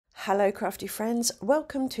Hello crafty friends,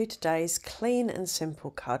 welcome to today's clean and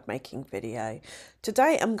simple card making video.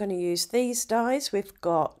 Today I'm going to use these dies. We've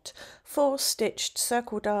got 4 stitched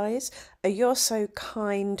circle dies, a You're So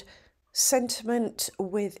Kind sentiment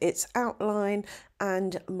with its outline,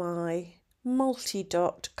 and my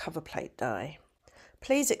multi-dot cover plate die.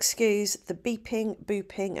 Please excuse the beeping,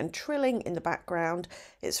 booping and trilling in the background.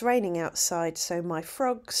 It's raining outside, so my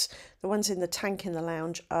frogs, the ones in the tank in the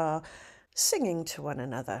lounge, are singing to one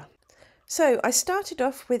another. So I started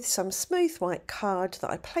off with some smooth white card that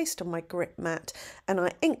I placed on my grip mat, and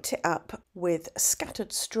I inked it up with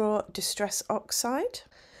Scattered Straw Distress Oxide.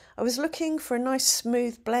 I was looking for a nice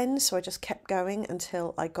smooth blend, so I just kept going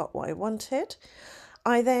until I got what I wanted.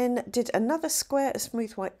 I then did another square of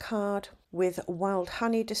smooth white card with Wild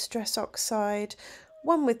Honey Distress Oxide,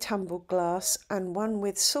 one with Tumbled Glass and one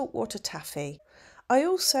with Saltwater Taffy. I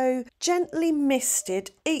also gently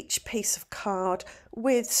misted each piece of card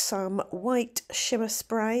with some white shimmer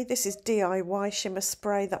spray. This is DIY shimmer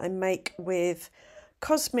spray that I make with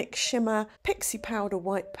Cosmic Shimmer Pixie Powder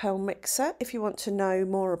White Pearl Mixer. If you want to know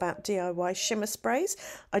more about DIY shimmer sprays,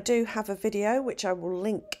 I do have a video which I will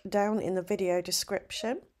link down in the video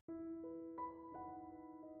description.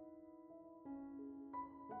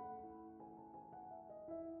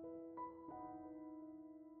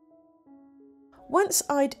 Once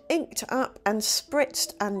I'd inked up and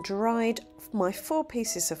spritzed and dried my 4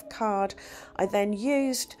 pieces of card, I then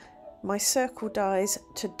used my circle dies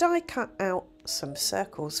to die cut out some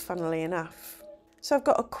circles, funnily enough. So I've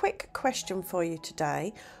got a quick question for you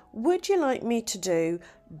today. Would you like me to do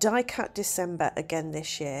Die Cut December again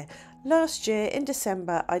this year? Last year in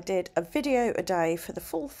December I did a video a day for the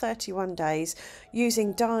full 31 days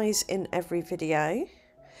using dies in every video.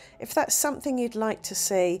 If that's something you'd like to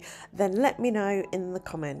see, then let me know in the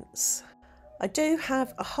comments. I do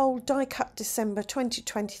have a whole Die Cut December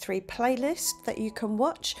 2023 playlist that you can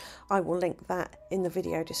watch. I will link that in the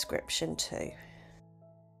video description too.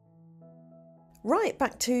 Right,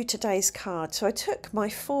 back to today's card. So I took my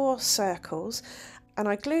 4 circles and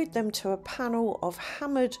I glued them to a panel of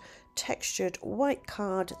hammered textured white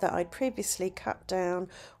card that I'd previously cut down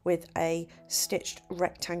with a stitched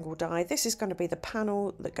rectangle die. This is going to be the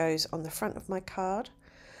panel that goes on the front of my card.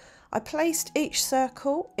 I placed each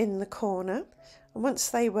circle in the corner, and once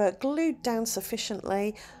they were glued down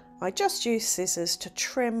sufficiently, I just used scissors to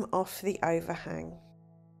trim off the overhang.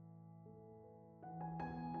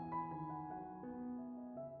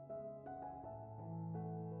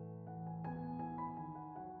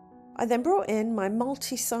 I then brought in my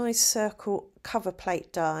multi-size circle cover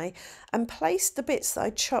plate die and placed the bits that I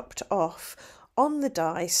chopped off on the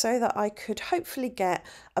die so that I could hopefully get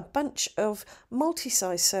a bunch of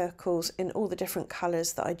multi-size circles in all the different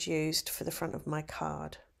colours that I'd used for the front of my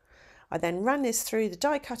card. I then ran this through the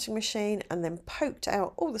die cutting machine and then poked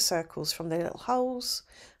out all the circles from the little holes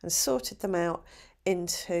and sorted them out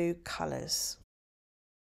into colours.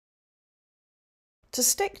 To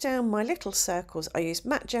stick down my little circles, I used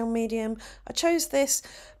matte gel medium. I chose this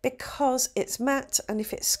because it's matte, and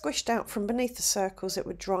if it's squished out from beneath the circles, it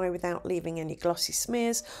would dry without leaving any glossy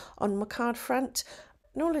smears on my card front.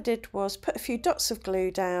 And all I did was put a few dots of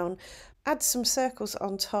glue down, add some circles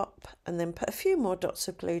on top, and then put a few more dots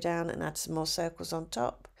of glue down and add some more circles on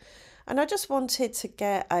top. And I just wanted to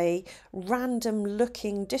get a random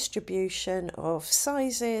looking distribution of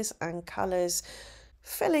sizes and colours,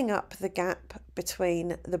 filling up the gap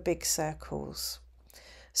between the big circles.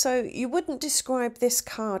 So you wouldn't describe this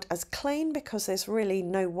card as clean because there's really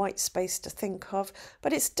no white space to think of,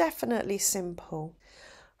 but it's definitely simple.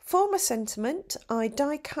 For my sentiment, I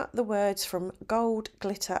die cut the words from gold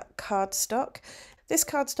glitter cardstock. This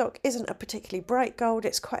cardstock isn't a particularly bright gold,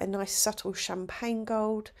 it's quite a nice subtle champagne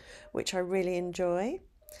gold, which I really enjoy.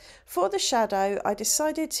 For the shadow, I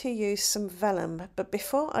decided to use some vellum, but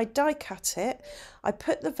before I die cut it, I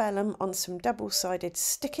put the vellum on some double-sided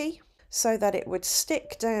sticky so that it would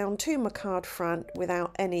stick down to my card front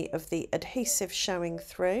without any of the adhesive showing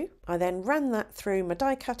through. I then ran that through my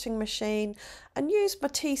die cutting machine and used my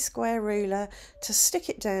T-square ruler to stick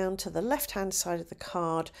it down to the left-hand side of the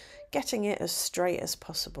card, getting it as straight as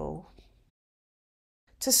possible.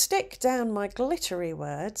 To stick down my glittery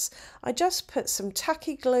words, I just put some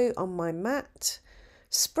tacky glue on my mat,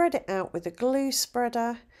 spread it out with a glue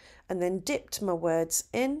spreader, and then dipped my words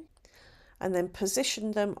in, and then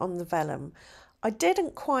positioned them on the vellum. I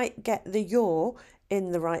didn't quite get the yaw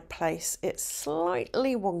in the right place. It's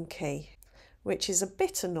slightly wonky, which is a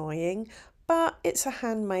bit annoying, but it's a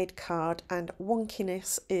handmade card and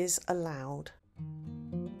wonkiness is allowed.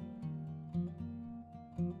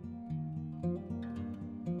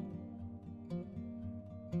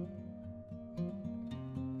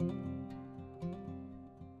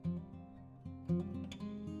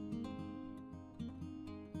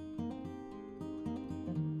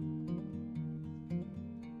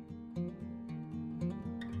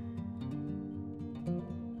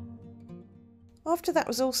 After that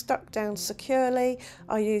was all stuck down securely,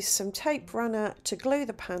 I used some tape runner to glue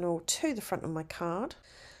the panel to the front of my card.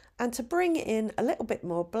 And to bring in a little bit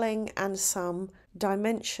more bling and some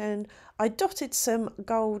dimension, I dotted some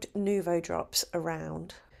gold Nouveau drops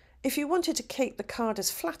around. If you wanted to keep the card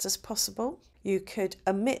as flat as possible, you could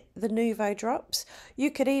omit the Nouveau drops.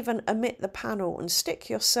 You could even omit the panel and stick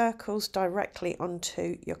your circles directly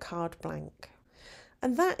onto your card blank.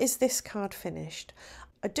 And that is this card finished.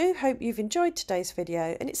 I do hope you've enjoyed today's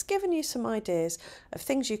video and it's given you some ideas of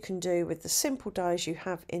things you can do with the simple dies you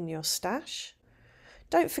have in your stash.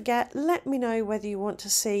 Don't forget, let me know whether you want to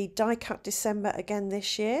see Die Cut December again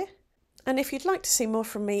this year. And if you'd like to see more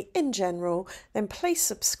from me in general, then please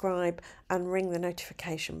subscribe and ring the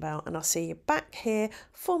notification bell, and I'll see you back here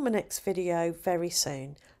for my next video very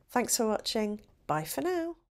soon. Thanks for watching. Bye for now.